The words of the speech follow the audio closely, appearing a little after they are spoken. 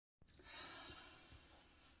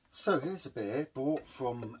So here's a beer bought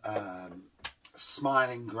from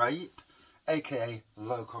Smiling Grape, aka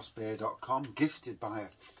lowcostbeer.com, gifted by a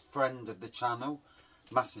friend of the channel.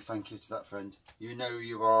 Massive thank you to that friend. You know who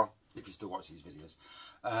you are if you still watch these videos.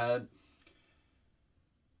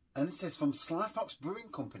 And this is from Sly Fox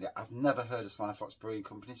Brewing Company. I've never heard of Sly Fox Brewing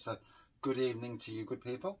Company, so good evening to you good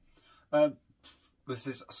people. This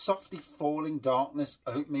is Softly Falling Darkness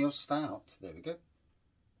Oatmeal Stout. There we go.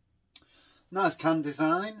 Nice can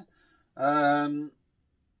design.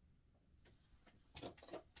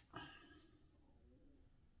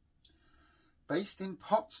 Based in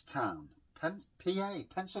Pottstown, PA,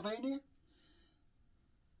 Pennsylvania.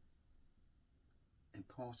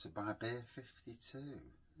 Imported by Beer 52.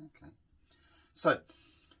 Okay. So,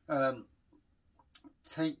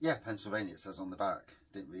 Pennsylvania, it says on the back.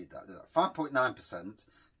 Didn't read that, did I? 5.9%.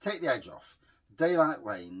 Take the edge off. Daylight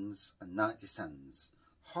wanes and night descends.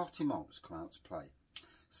 Hearty malts come out to play.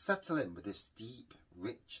 Settle in with this deep,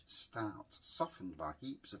 rich stout, softened by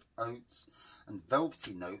heaps of oats and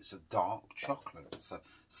velvety notes of dark chocolate. So,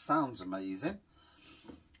 sounds amazing.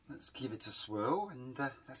 Let's give it a swirl and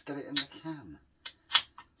let's get it in the can.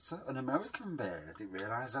 So, an American beer. I didn't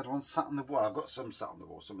realise I had one sat on the wall. I've got some sat on the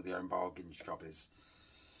wall, some of the own bargain jobbies.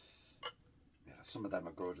 Yeah, some of them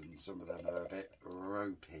are good and some of them are a bit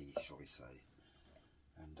ropey, shall we say.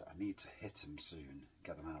 And I need to hit them soon,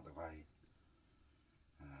 get them out of the way.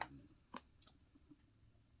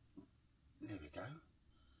 There we go.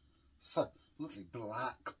 So, lovely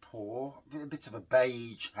black pour, a bit of a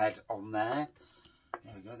beige head on there.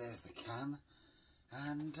 There we go, there's the can.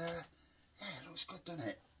 And, yeah, it looks good, doesn't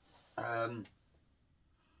it?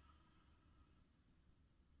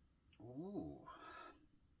 Ooh.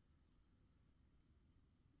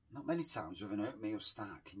 Not many times with an oatmeal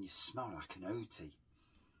stout can you smell like an oatie.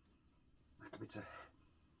 Like a bit of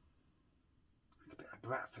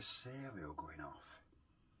breakfast cereal going off.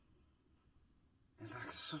 It's like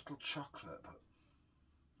a subtle chocolate, but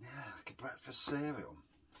yeah, like a breakfast cereal.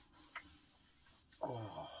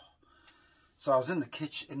 Oh. So I was in the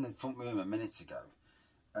kitchen, in the front room a minute ago,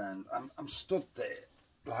 and I'm stood there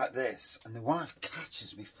like this, and the wife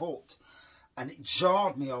catches my foot, and it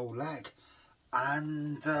jarred my whole leg,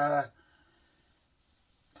 and I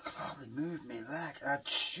could hardly move my leg. I had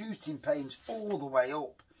shooting pains all the way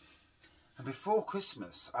up. And before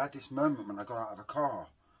Christmas, I had this moment when I got out of a car,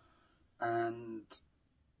 and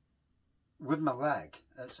with my leg,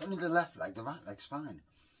 it's only the left leg, the right leg's fine,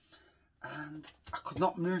 and I could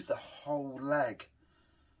not move the whole leg.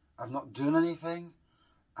 I've not done anything,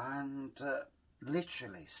 and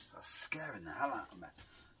literally scaring the hell out of me.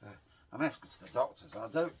 I may have to go to the doctors. I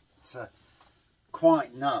don't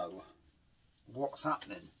quite know what's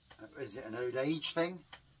happening. Is it an old age thing?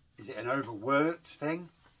 Is it an overworked thing?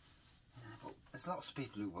 But there's lots of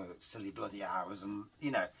people who work silly bloody hours and,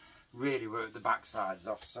 you know, really work the backsides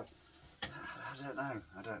off. So I don't know.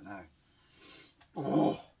 I don't know.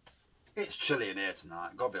 Oh, it's chilly in here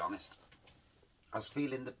tonight. Gotta be honest. I was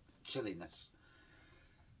feeling the chilliness.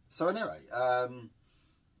 So anyway, yeah.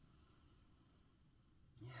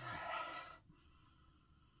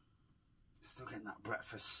 Still getting that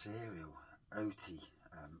breakfast cereal, oaty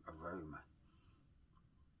aroma.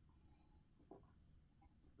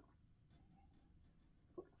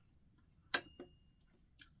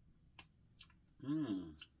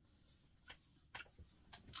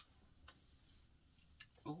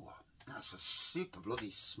 Oh, that's a super bloody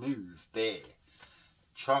smooth beer.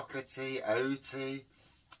 Chocolatey, oaty,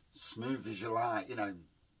 smooth as you like, you know.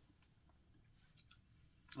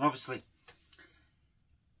 Obviously,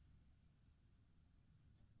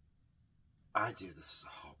 I do this as a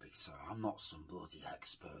hobby, so I'm not some bloody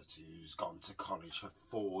expert who's gone to college for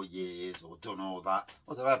 4 years or done all that,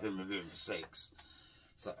 although I've been reviewing for 6.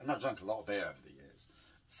 So, and I've drank a lot of beer over the years.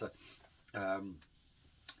 So,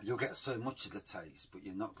 you'll get so much of the taste, but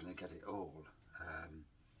you're not going to get it all.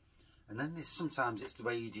 And then sometimes it's the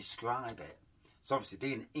way you describe it. So obviously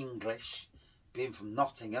being English, being from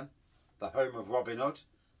Nottingham, the home of Robin Hood,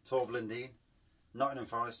 Torval Dean, Nottingham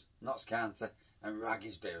Forest, Notts County, and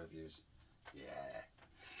Raggy's beer reviews. Yeah.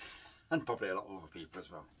 And probably a lot of other people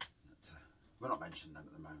as well. But, we're not mentioning them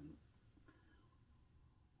at the moment.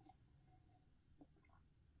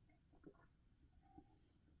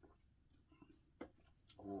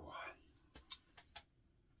 Oh,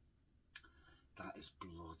 that is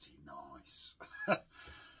bloody nice.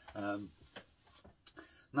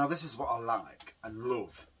 Now this is what I like and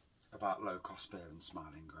love about Low Cost Beer and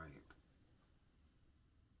Smiling Grape.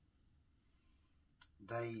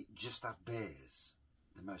 They just have beers,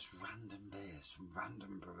 the most random beers from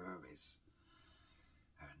random breweries.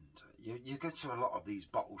 And you go to a lot of these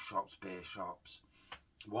bottle shops, beer shops.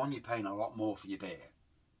 One, you're paying a lot more for your beer.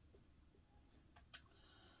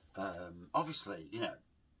 Obviously, you know,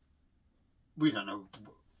 we don't know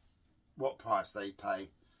what price they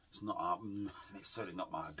pay. It's not our, it's certainly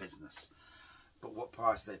not my business. But what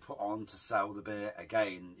price they put on to sell the beer,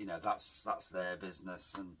 again, you know, that's their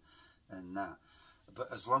business and that.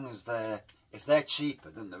 But as long as if they're cheaper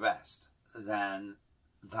than the rest, then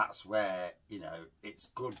that's where, you know, it's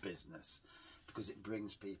good business, because it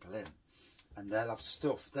brings people in, and they'll have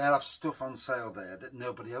stuff on sale there that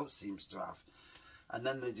nobody else seems to have. And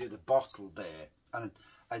then they do the bottled beer, and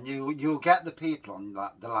you'll get the people on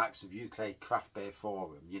like the likes of UK Craft Beer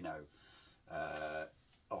Forum, you know,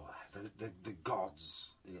 the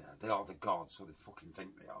gods, you know, they are the gods, or they fucking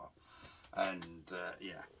think they are, and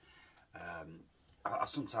I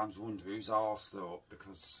sometimes wonder who's arsed up,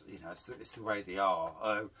 because, you know, it's the way they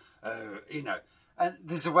are. You know, and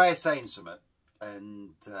there's a way of saying something,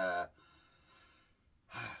 and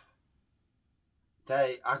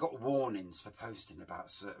I got warnings for posting about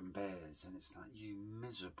certain beers, and it's like, you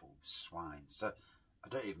miserable swine. So I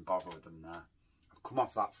don't even bother with them now. I've come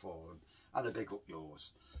off that forum, and I big up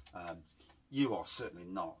yours. You are certainly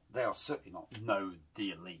not. They are certainly not. No,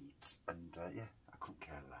 the elite, and yeah, I couldn't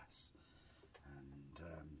care less. And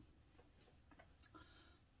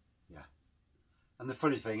yeah. And the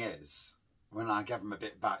funny thing is, when I gave them a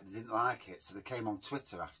bit back, they didn't like it, so they came on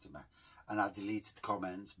Twitter after me, and I deleted the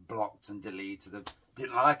comments, blocked and deleted them.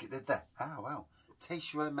 Didn't like it, did they? Ah, well,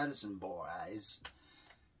 taste your own medicine, boys.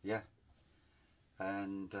 Yeah.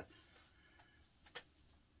 And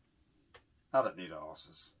I don't need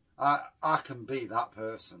arses. I can be that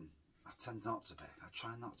person. I tend not to be. I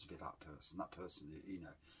try not to be that person. That person who, you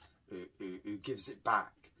know, who gives it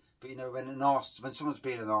back. But, you know, when someone's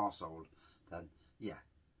being an arsehole, then yeah,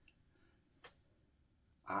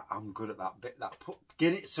 I'm good at that bit.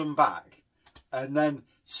 Getting it some back, and then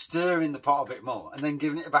stirring the pot a bit more, and then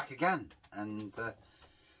giving it back again. And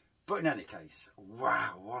but in any case,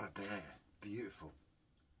 wow, what a beer! Beautiful.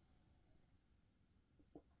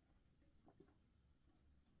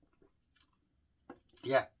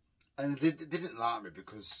 Yeah, and they didn't like me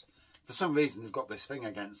because for some reason they've got this thing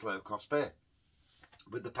against low cost beer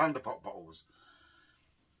with the Panda Pop bottles.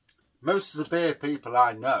 Most of the beer people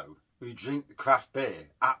I know who drink the craft beer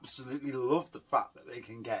absolutely love the fact that they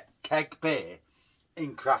can get keg beer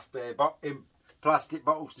in craft beer in plastic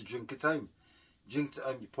bottles to drink at home. Drink it at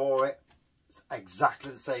home, you pour it, it's exactly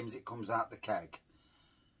the same as it comes out the keg.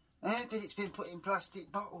 But it's been put in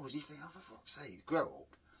plastic bottles. You think, oh, for fuck's sake, grow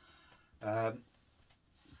up.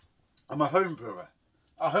 I'm a home brewer.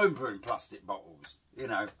 I home brew in plastic bottles. You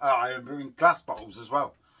know, I home brew in glass bottles as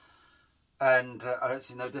well. And I don't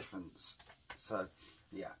see no difference. So,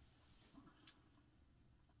 yeah.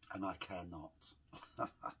 And I care not.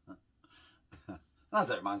 I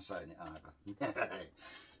don't mind saying it either.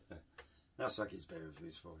 That's like his beer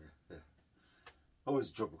reviews for you. Yeah. Always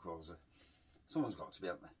a trouble causer. Someone's got to be,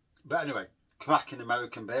 haven't they? But anyway, cracking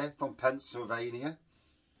American beer from Pennsylvania.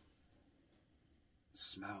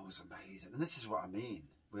 Smells amazing, and this is what I mean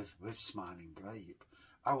with Smiling Grape.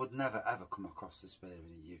 I would never ever come across this beer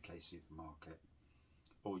in a UK supermarket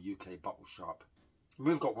or UK bottle shop. And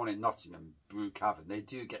we've got one in Nottingham, Brew Cavern. They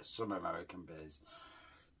do get some American beers,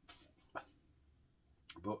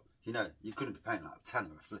 but you know, you couldn't be paying like a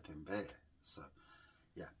tenner a flipping beer. So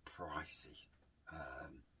yeah, pricey.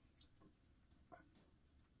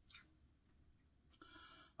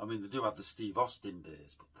 I mean, they do have the Steve Austin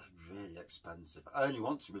beers, but they're really expensive. I only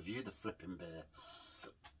want to review the flipping beer,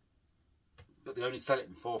 but they only sell it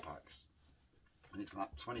in 4-packs. And it's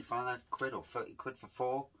like 25 quid or 30 quid for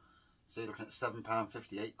 4. So you're looking at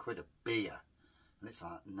 £7.50, 8 quid a beer. And it's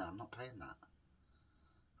like, no, I'm not paying that.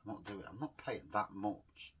 I'm not doing it. I'm not paying that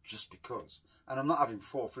much just because. And I'm not having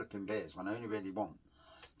 4 flipping beers when I only really want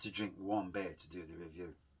to drink 1 beer to do the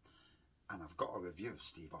review. And I've got a review of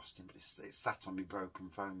Steve Austin, but it's sat on my broken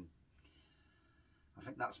phone. I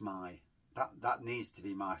think that's that needs to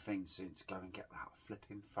be my thing soon, to go and get that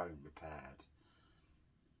flipping phone repaired.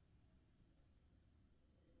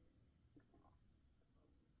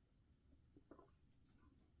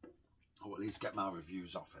 Or at least get my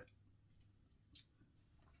reviews off it.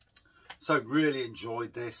 So really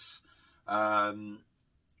enjoyed this. Chocolatey,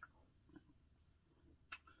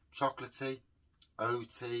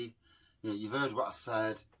 oaty. You know, you've heard what I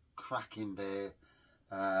said. Cracking beer.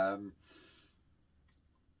 Didn't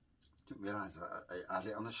realise I had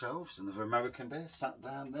it on the shelves. Another American beer sat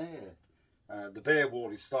down there. The beer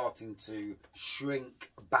wall is starting to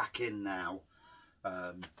shrink back in now.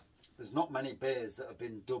 There's not many beers that have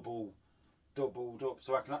been double doubled up,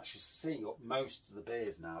 so I can actually see up most of the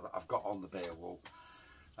beers now that I've got on the beer wall.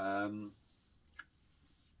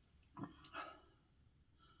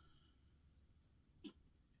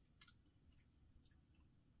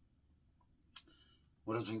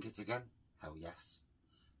 Would I drink it again? Hell yes.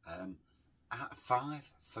 Out of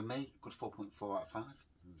 5 for me, good 4.4 out of 5.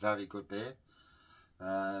 Very good beer.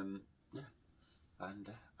 Yeah, and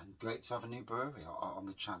great to have a new brewery on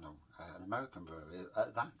the channel, an American brewery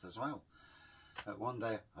at that as well. One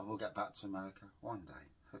day I will get back to America. One day,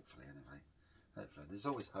 hopefully. Anyway, hopefully. There's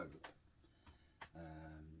always hope.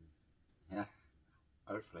 Yeah,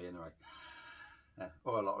 hopefully. Anyway,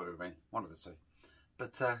 or a lot of rain, one of the two.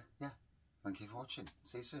 But yeah, thank you for watching.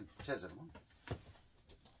 See you soon. Cheers, everyone.